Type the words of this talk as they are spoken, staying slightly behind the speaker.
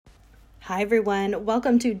Hi, everyone.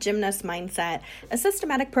 Welcome to Gymnast Mindset, a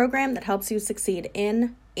systematic program that helps you succeed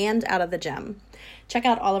in and out of the gym. Check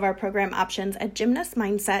out all of our program options at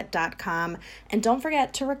gymnastmindset.com, and don't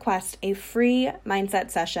forget to request a free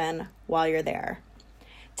mindset session while you're there.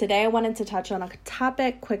 Today, I wanted to touch on a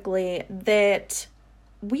topic quickly that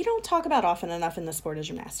we don't talk about often enough in the sport of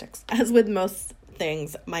gymnastics, as with most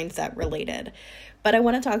things mindset related. But I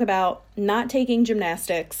want to talk about not taking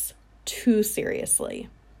gymnastics too seriously.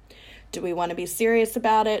 Do we want to be serious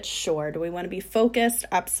about it? Sure. Do we want to be focused?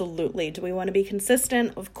 Absolutely. Do we want to be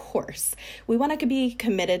consistent? Of course. We want to be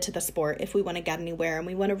committed to the sport if we want to get anywhere and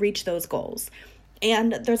we want to reach those goals.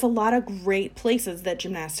 And there's a lot of great places that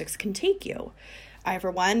gymnastics can take you. I,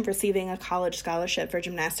 for one, receiving a college scholarship for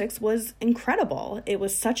gymnastics was incredible. It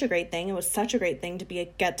was such a great thing. It was such a great thing to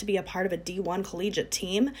get to be a part of a D1 collegiate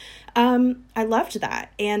team. I loved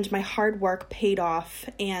that, and my hard work paid off,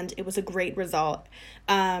 and it was a great result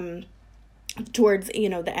towards,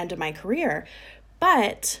 the end of my career.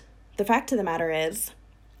 But the fact of the matter is,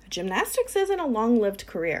 gymnastics isn't a long-lived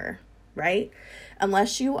career, right?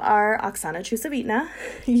 Unless you are Oksana Chusovitina,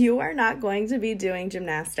 you are not going to be doing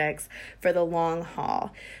gymnastics for the long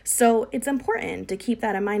haul. So it's important to keep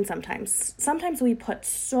that in mind sometimes. Sometimes we put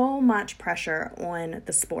so much pressure on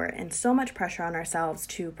the sport and so much pressure on ourselves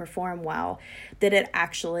to perform well that it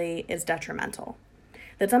actually is detrimental.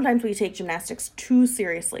 That sometimes we take gymnastics too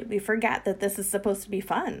seriously. We forget that this is supposed to be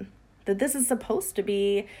fun, that this is supposed to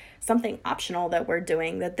be something optional that we're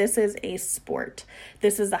doing, that this is a sport,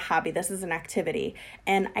 this is a hobby, this is an activity.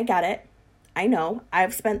 And I get it. I know.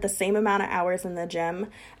 I've spent the same amount of hours in the gym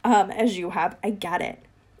as you have. I get it.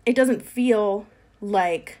 It doesn't feel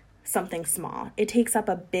like something small. It takes up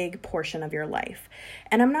a big portion of your life.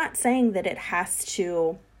 And I'm not saying that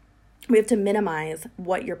we have to minimize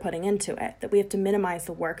what you're putting into it, that we have to minimize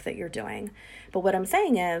the work that you're doing. But what I'm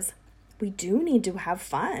saying is, we do need to have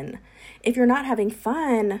fun. If you're not having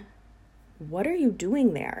fun, what are you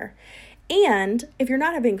doing there? And if you're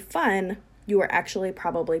not having fun, you are actually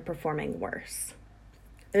probably performing worse.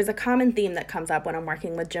 There's a common theme that comes up when I'm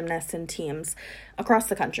working with gymnasts and teams across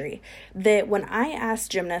the country, that when I ask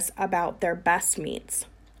gymnasts about their best meets,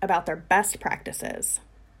 about their best practices,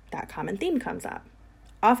 that common theme comes up.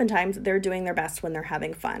 Oftentimes, they're doing their best when they're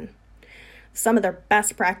having fun. Some of their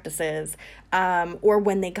best practices, or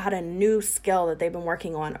when they got a new skill that they've been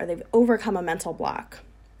working on, or they've overcome a mental block.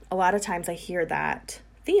 A lot of times I hear that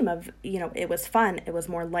theme of, it was fun, it was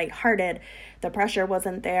more lighthearted, the pressure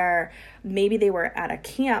wasn't there. Maybe they were at a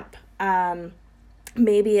camp,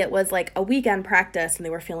 maybe it was like a weekend practice and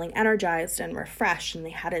they were feeling energized and refreshed and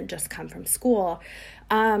they hadn't just come from school.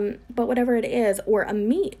 But whatever it is, or a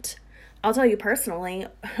meet. I'll tell you personally,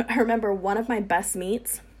 I remember one of my best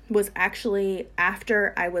meets was actually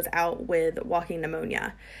after I was out with walking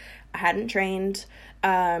pneumonia. I hadn't trained,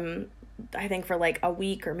 I think for like a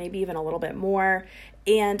week or maybe even a little bit more.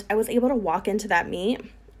 And I was able to walk into that meet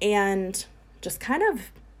and just kind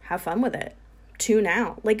of have fun with it. Tune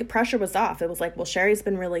out. Like, the pressure was off. It was like, well, Sherry's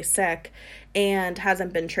been really sick and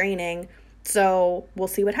hasn't been training, so we'll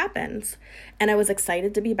see what happens. And I was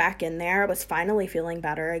excited to be back in there. I was finally feeling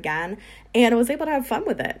better again, and I was able to have fun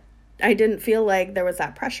with it. I didn't feel like there was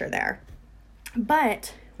that pressure there.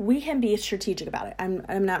 But we can be strategic about it.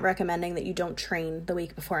 I'm not recommending that you don't train the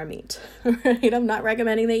week before a meet, right? I'm not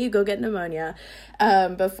recommending that you go get pneumonia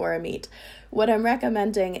before a meet. What I'm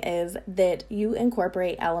recommending is that you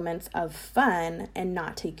incorporate elements of fun and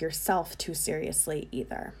not take yourself too seriously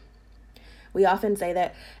either. We often say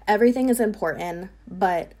that everything is important,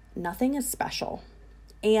 but nothing is special.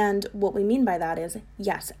 And what we mean by that is,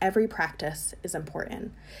 yes, every practice is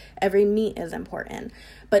important. Every meet is important.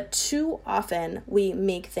 But too often we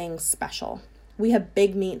make things special. We have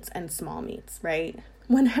big meets and small meets, right?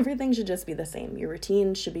 When everything should just be the same. Your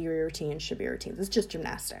routine should be your routine, should be your routines. It's just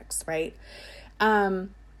gymnastics, right?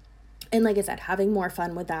 And like I said, having more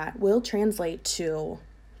fun with that will translate to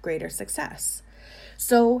greater success.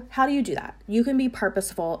 So how do you do that? You can be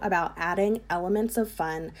purposeful about adding elements of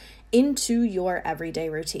fun into your everyday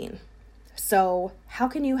routine. So how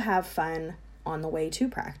can you have fun on the way to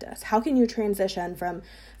practice? How can you transition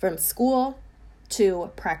from school to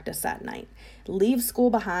practice that night? Leave school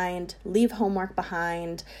behind, leave homework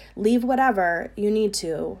behind, leave whatever you need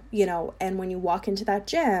to, and when you walk into that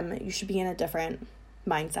gym, you should be in a different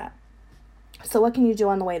mindset. So what can you do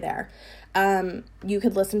on the way there? You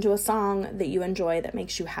could listen to a song that you enjoy that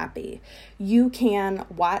makes you happy. You can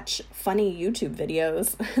watch funny YouTube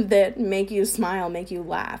videos that make you smile, make you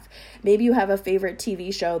laugh. Maybe you have a favorite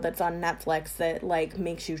TV show that's on Netflix that like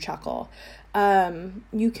makes you chuckle.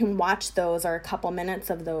 You can watch those or a couple minutes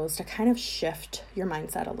of those to kind of shift your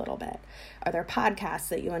mindset a little bit. Are there podcasts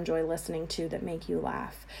that you enjoy listening to that make you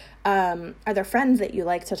laugh? Are there friends that you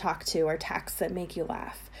like to talk to or texts that make you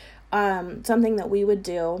laugh? Something that we would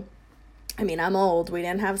do, I mean, I'm old. We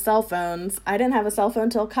didn't have cell phones. I didn't have a cell phone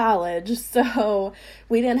till college, so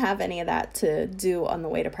we didn't have any of that to do on the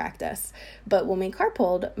way to practice. But when we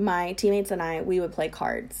carpooled, my teammates and I, we would play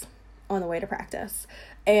cards on the way to practice.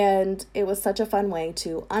 And it was such a fun way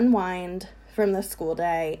to unwind from the school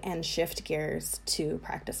day and shift gears to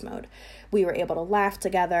practice mode. We were able to laugh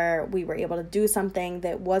together. We were able to do something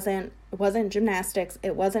that wasn't gymnastics.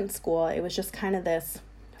 It wasn't school. It was just kind of this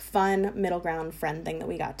fun middle ground friend thing that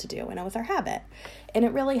we got to do, and it was our habit, and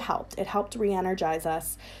it really helped. It helped re-energize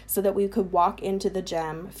us so that we could walk into the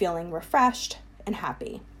gym feeling refreshed and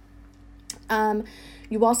happy.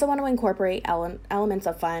 You also want to incorporate elements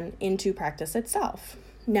of fun into practice itself.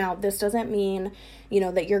 Now, this doesn't mean,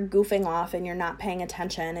 that you're goofing off and you're not paying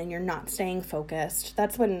attention and you're not staying focused.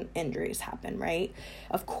 That's when injuries happen, right?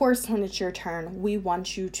 Of course, when it's your turn, we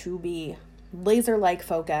want you to be laser-like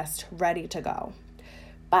focused, ready to go.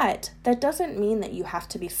 But that doesn't mean that you have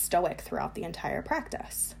to be stoic throughout the entire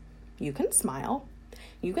practice. You can smile.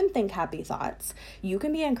 You can think happy thoughts. You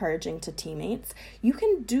can be encouraging to teammates. You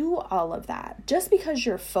can do all of that. Just because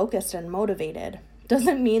you're focused and motivated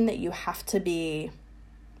doesn't mean that you have to be,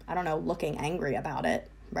 looking angry about it,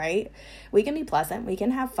 right? We can be pleasant. We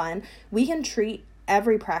can have fun. We can treat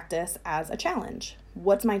every practice as a challenge.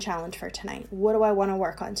 What's my challenge for tonight? What do I want to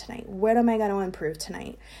work on tonight? What am I going to improve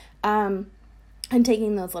tonight? And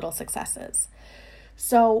taking those little successes.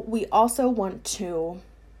 So we also want to,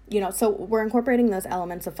 so we're incorporating those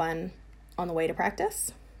elements of fun on the way to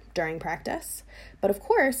practice, during practice. But of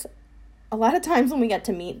course, a lot of times when we get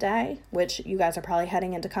to meet day, which you guys are probably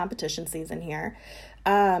heading into competition season here,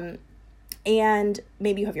 and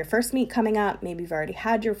maybe you have your first meet coming up, maybe you've already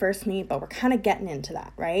had your first meet, but we're kind of getting into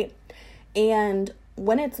that, right? And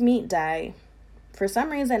when it's meet day, for some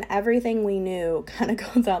reason, everything we knew kind of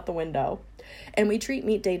goes out the window. And we treat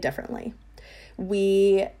meet day differently.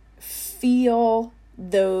 We feel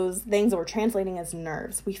those things that we're translating as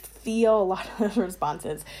nerves. We feel a lot of those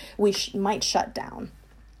responses. We might shut down.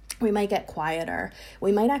 We might get quieter.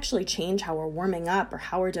 We might actually change how we're warming up or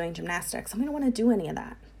how we're doing gymnastics. And we don't want to do any of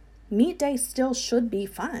that. Meet day still should be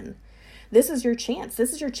fun. This is your chance.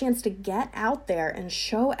 This is your chance to get out there and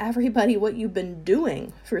show everybody what you've been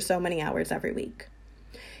doing for so many hours every week.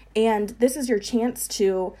 And this is your chance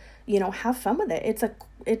to have fun with it.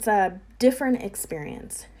 It's a different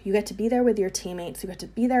experience. You get to be there with your teammates. You get to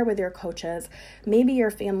be there with your coaches. Maybe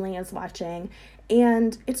your family is watching.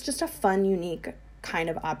 And it's just a fun, unique kind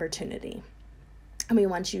of opportunity. And we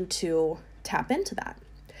want you to tap into that.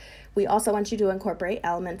 We also want you to incorporate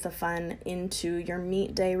elements of fun into your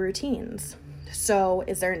meet day routines. So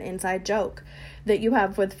is there an inside joke that you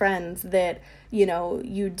have with friends that,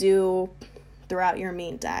 you do throughout your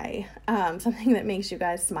meet day, something that makes you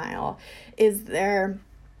guys smile? Is there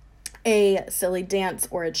a silly dance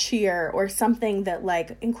or a cheer or something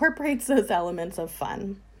that incorporates those elements of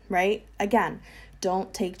fun, right? Again,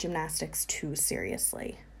 don't take gymnastics too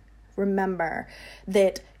seriously. Remember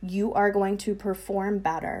that you are going to perform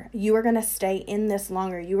better. You are going to stay in this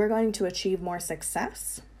longer. You are going to achieve more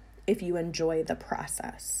success if you enjoy the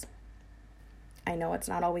process. I know it's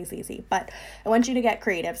not always easy, but I want you to get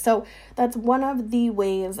creative. So that's one of the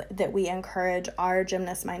ways that we encourage our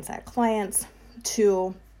gymnast mindset clients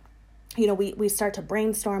to, we start to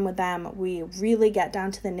brainstorm with them. We really get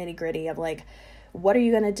down to the nitty gritty of what are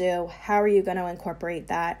you going to do? How are you going to incorporate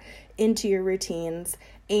that into your routines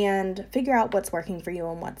and figure out what's working for you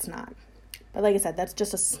and what's not. But like I said, that's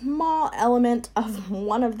just a small element of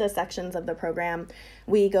one of the sections of the program.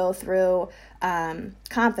 We go through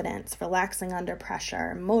confidence, relaxing under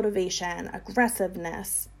pressure, motivation,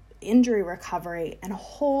 aggressiveness, injury recovery, and a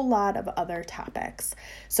whole lot of other topics.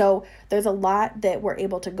 So there's a lot that we're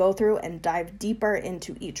able to go through and dive deeper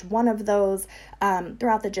into each one of those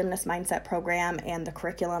throughout the Gymnast Mindset program and the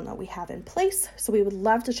curriculum that we have in place. So we would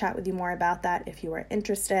love to chat with you more about that if you are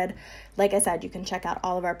interested. Like I said, you can check out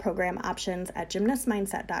all of our program options at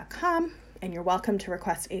gymnastmindset.com, and you're welcome to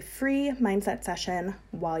request a free mindset session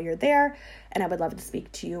while you're there, and I would love to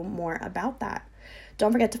speak to you more about that.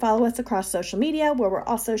 Don't forget to follow us across social media, where we're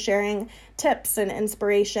also sharing tips and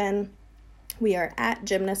inspiration. We are at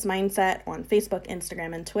Gymnast Mindset on Facebook,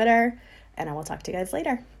 Instagram, and Twitter. and I will talk to you guys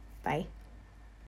later. Bye.